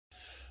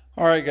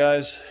All right,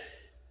 guys.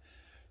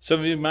 Some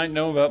of you might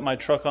know about my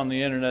truck on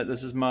the internet.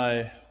 This is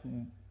my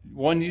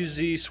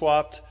 1UZ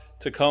swapped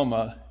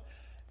Tacoma,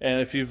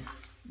 and if you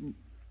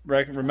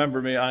remember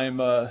me, I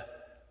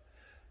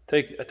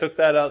took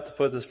that out to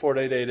put this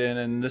 488 in,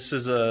 and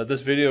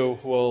this video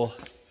will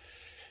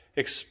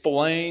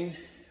explain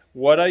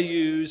what I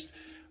used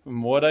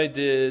and what I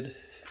did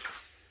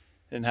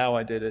and how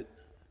I did it.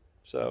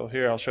 So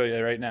here, I'll show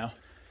you right now.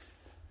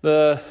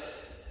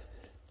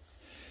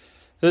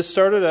 This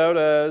started out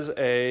as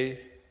a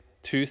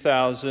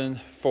 2000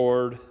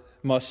 Ford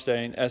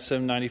Mustang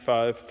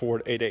SM95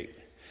 Ford 88.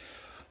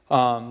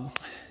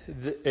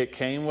 It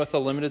came with a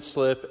limited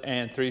slip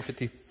and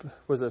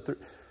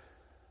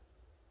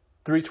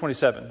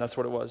 327, that's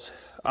what it was.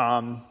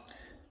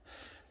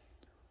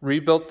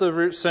 Rebuilt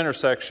the center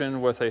section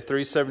with a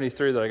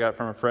 373 that I got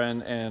from a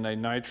friend and a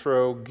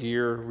nitro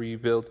gear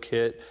rebuild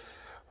kit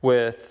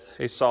with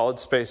a solid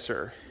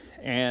spacer.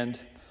 And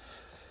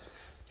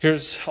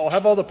I'll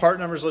have all the part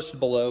numbers listed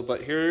below,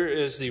 but here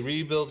is the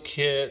rebuild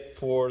kit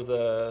for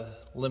the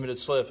limited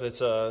slip.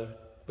 It's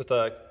with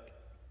a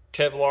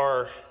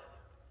Kevlar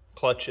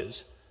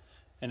clutches,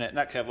 and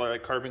not Kevlar,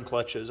 like carbon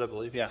clutches, I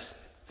believe. Yeah.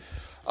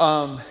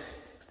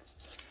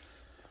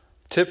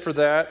 Tip for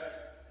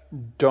that: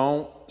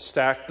 don't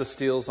stack the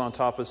steels on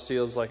top of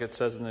steels like it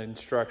says in the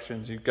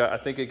instructions. I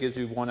think it gives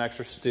you one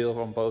extra steel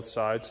on both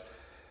sides.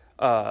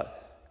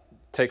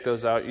 Take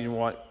those out. You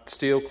want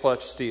steel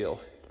clutch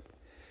steel.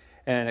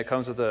 And it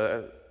comes with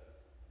a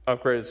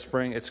upgraded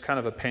spring. It's kind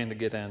of a pain to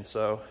get in,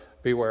 so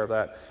beware of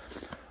that.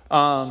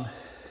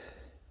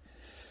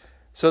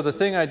 So the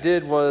thing I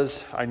did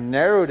was I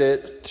narrowed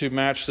it to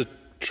match the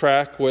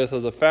track width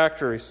of the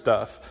factory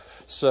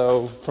stuff.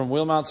 So from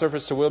wheel mount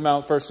surface to wheel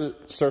mount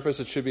surface,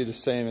 it should be the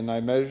same. And I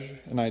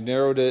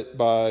narrowed it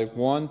by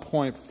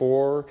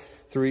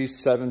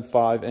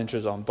 1.4375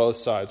 inches on both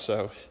sides.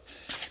 So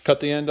cut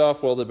the end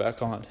off, weld it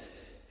back on.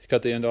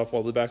 Cut the end off,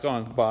 weld it back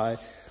on by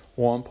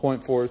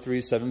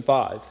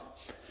 1.4375.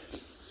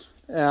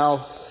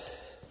 Now,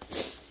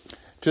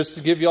 just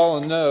to give y'all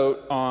a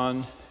note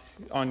on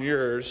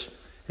yours,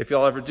 if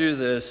y'all ever do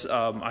this,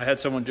 I had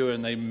someone do it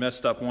and they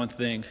messed up one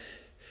thing.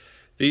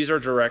 These are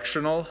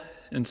directional,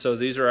 and so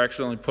these are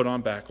actually only put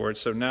on backwards.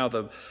 So now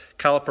the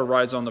caliper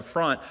rides on the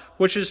front,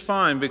 which is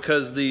fine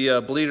because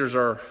the bleeders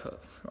are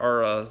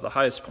the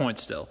highest point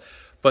still.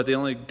 But the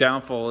only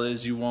downfall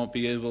is you won't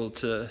be able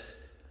to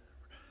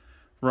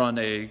run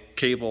a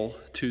cable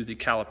to the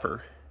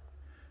caliper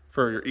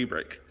for your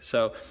e-brake.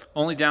 So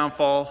only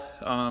downfall.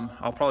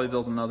 I'll probably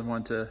build another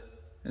one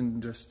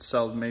and just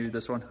sell maybe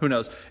this one. Who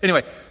knows?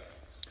 Anyway,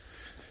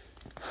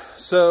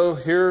 so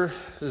here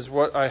is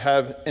what I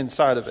have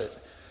inside of it.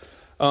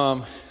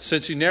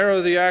 Since you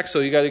narrow the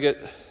axle, you got to get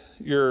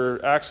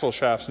your axle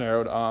shafts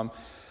narrowed.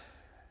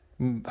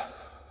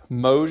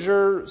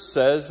 Mosier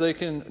says they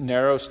can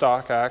narrow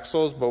stock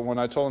axles, but when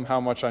I told them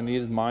how much I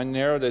needed mine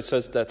narrowed, they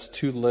says that's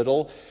too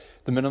little.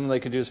 The minimum they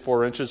can do is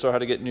 4 inches, so I had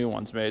to get new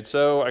ones made.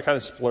 So I kind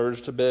of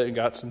splurged a bit and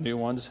got some new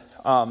ones.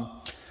 And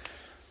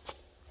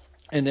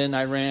then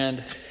I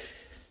ran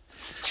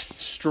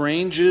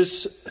strange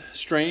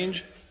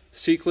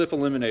C-clip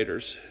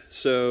eliminators.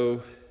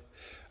 So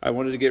I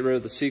wanted to get rid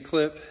of the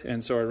C-clip,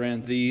 and so I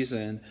ran these.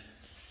 And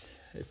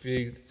if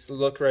you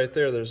look right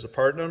there, there's the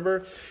part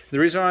number. The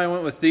reason why I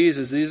went with these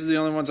is these are the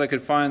only ones I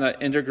could find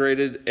that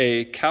integrated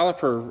a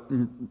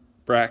caliper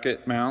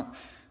bracket mount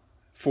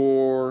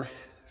for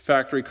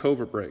factory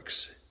covert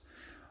brakes.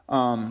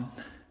 Yeah,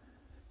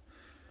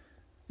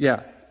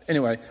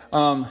 anyway,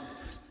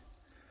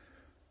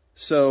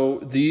 so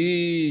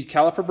the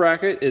caliper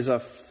bracket is a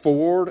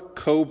Ford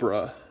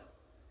Cobra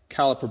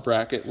caliper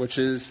bracket, which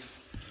is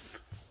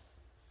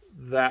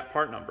that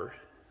part number.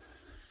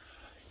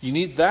 You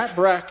need that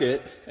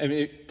bracket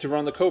to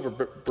run the Cobra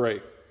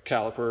brake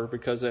caliper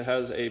because it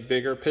has a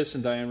bigger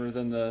piston diameter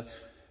than the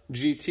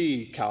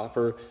GT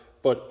caliper,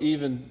 but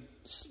even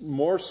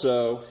more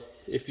so,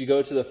 if you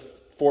go to the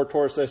Ford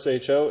Taurus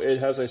SHO, it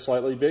has a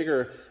slightly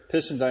bigger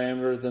piston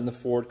diameter than the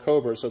Ford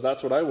Cobra, so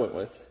that's what I went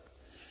with.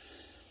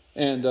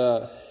 And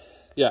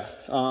yeah,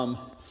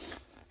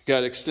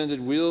 got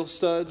extended wheel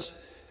studs.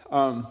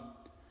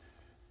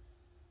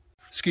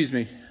 Excuse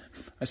me,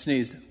 I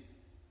sneezed.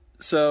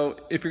 So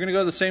if you're going to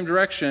go the same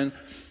direction,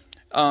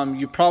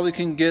 you probably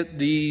can get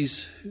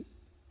these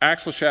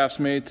axle shafts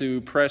made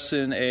to press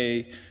in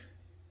a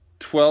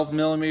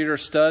 12mm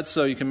stud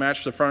so you can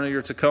match the front of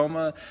your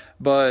Tacoma,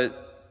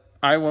 but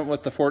I went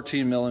with the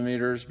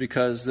 14mm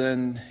because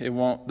then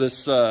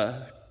this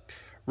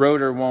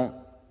rotor won't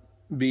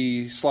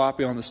be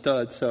sloppy on the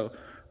stud, so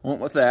I went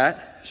with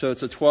that. So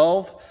it's a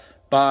 12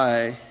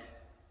 by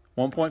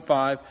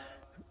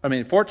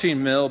 1.5,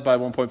 14 mil by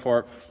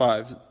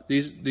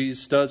 1.45. These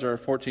studs are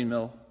 14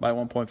 mil by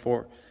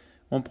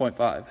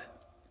 1.5.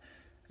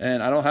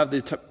 And I don't have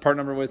the part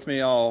number with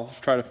me. I'll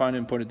try to find it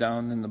and put it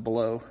down in the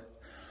below.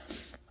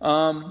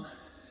 I'm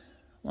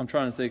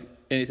trying to think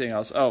anything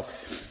else. Oh,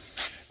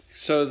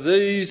 so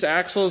these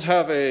axles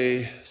have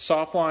a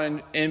soft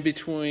line in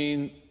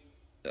between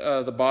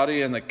the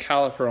body and the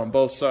caliper on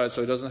both sides,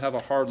 so it doesn't have a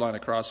hard line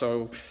across.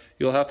 So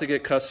you'll have to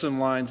get custom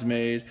lines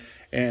made.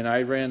 And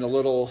I ran a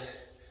little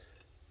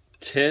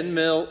 10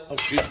 mil. Oh,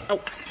 geez.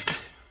 Oh,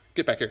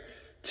 get back here.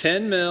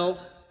 10 mil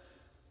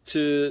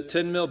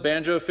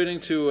banjo fitting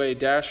to a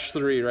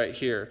 -3 right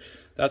here.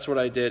 That's what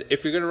I did.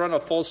 If you're going to run a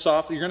full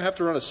soft, you're going to have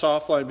to run a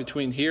soft line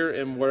between here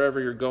and wherever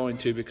you're going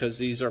to, because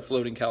these are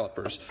floating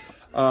calipers.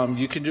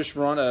 You can just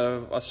run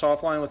a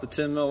soft line with a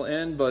 10 mil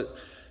in, but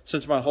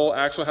since my whole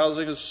axle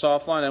housing is a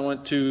soft line, I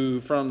went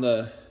from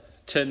the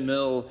 10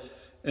 mil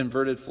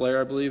inverted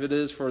flare, I believe it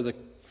is, for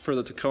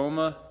the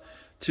Tacoma,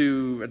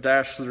 to a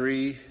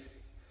 -3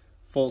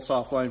 full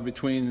soft line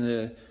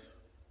between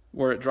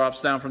where it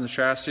drops down from the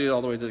chassis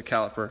all the way to the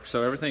caliper.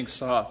 So everything's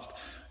soft.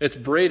 It's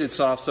braided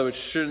soft, so it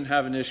shouldn't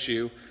have an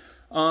issue.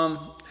 I'm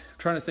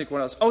trying to think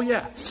what else. Oh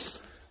yeah.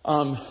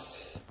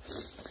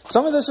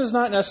 Some of this is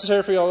not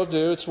necessary for y'all to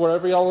do. It's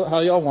whatever how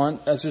y'all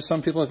want. As just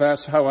some people have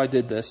asked how I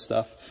did this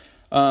stuff.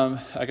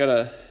 I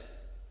got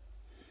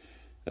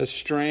a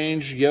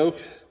strange yoke,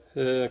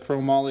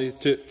 chromoly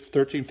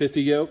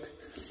 1350 yoke.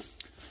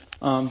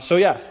 So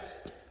yeah,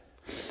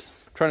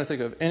 trying to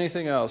think of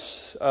anything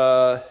else.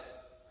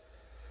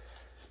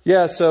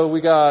 Yeah, so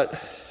we got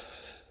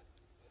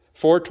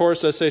Ford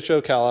Taurus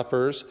SHO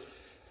calipers,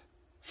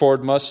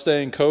 Ford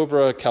Mustang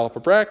Cobra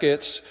caliper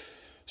brackets,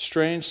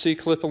 strange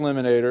C-clip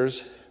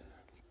eliminators,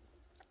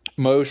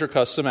 Mosier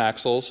custom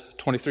axles,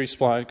 23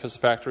 spline because the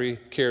factory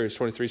carries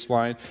 23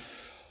 spline,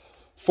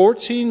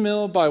 14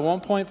 mil by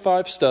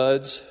 1.5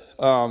 studs,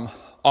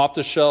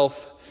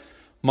 off-the-shelf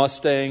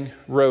Mustang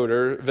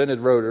vented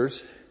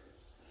rotors,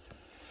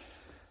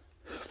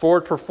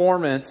 Ford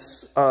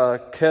Performance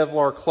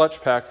Kevlar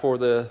clutch pack for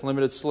the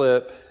limited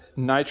slip,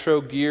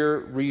 nitro gear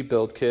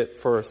rebuild kit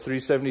for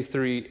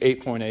 373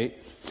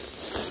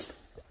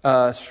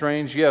 8.8,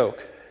 strange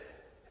yoke,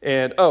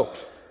 and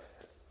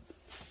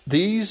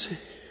these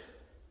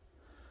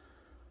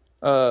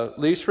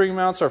leaf spring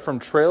mounts are from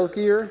Trail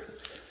Gear.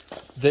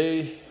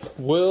 They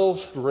will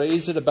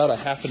raise it about a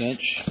 ½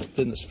 inch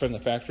from the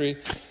factory.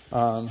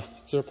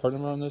 Is there a part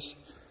number on this?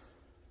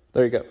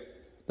 There you go.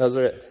 Those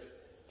are it.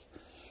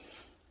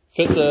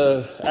 Fit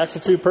the axle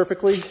tube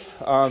perfectly.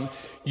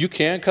 You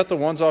can cut the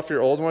ones off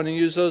your old one and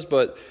use those,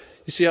 but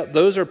you see how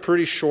those are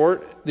pretty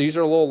short. These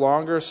are a little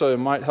longer, so it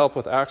might help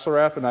with axle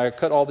wrap. And I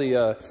cut all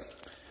the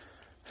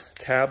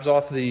tabs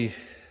off the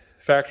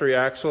factory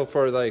axle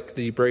for like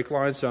the brake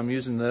lines, so I'm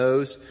using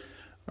those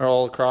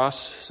all across.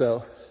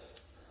 So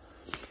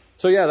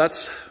yeah,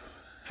 that's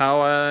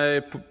how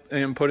I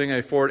am putting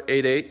a Ford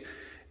 8.8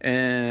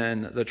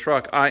 in the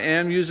truck. I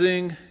am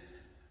using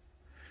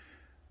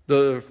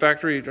the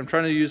factory, I'm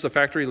trying to use the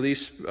factory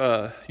leaf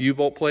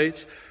U-bolt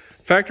plates.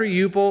 Factory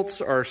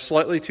U-bolts are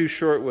slightly too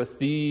short with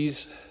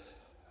these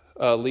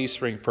leaf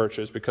spring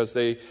perches because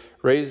they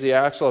raise the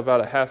axle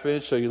about a ½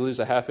 inch, so you lose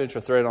a ½ inch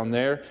of thread on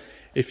there.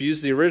 If you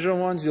use the original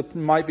ones, you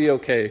might be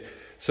okay.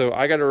 So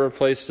I got to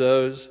replace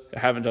those. I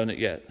haven't done it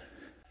yet.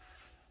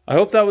 I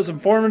hope that was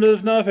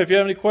informative enough. If you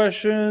have any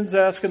questions,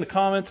 ask in the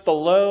comments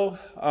below.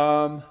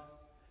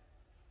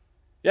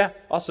 Yeah,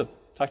 awesome.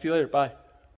 Talk to you later. Bye.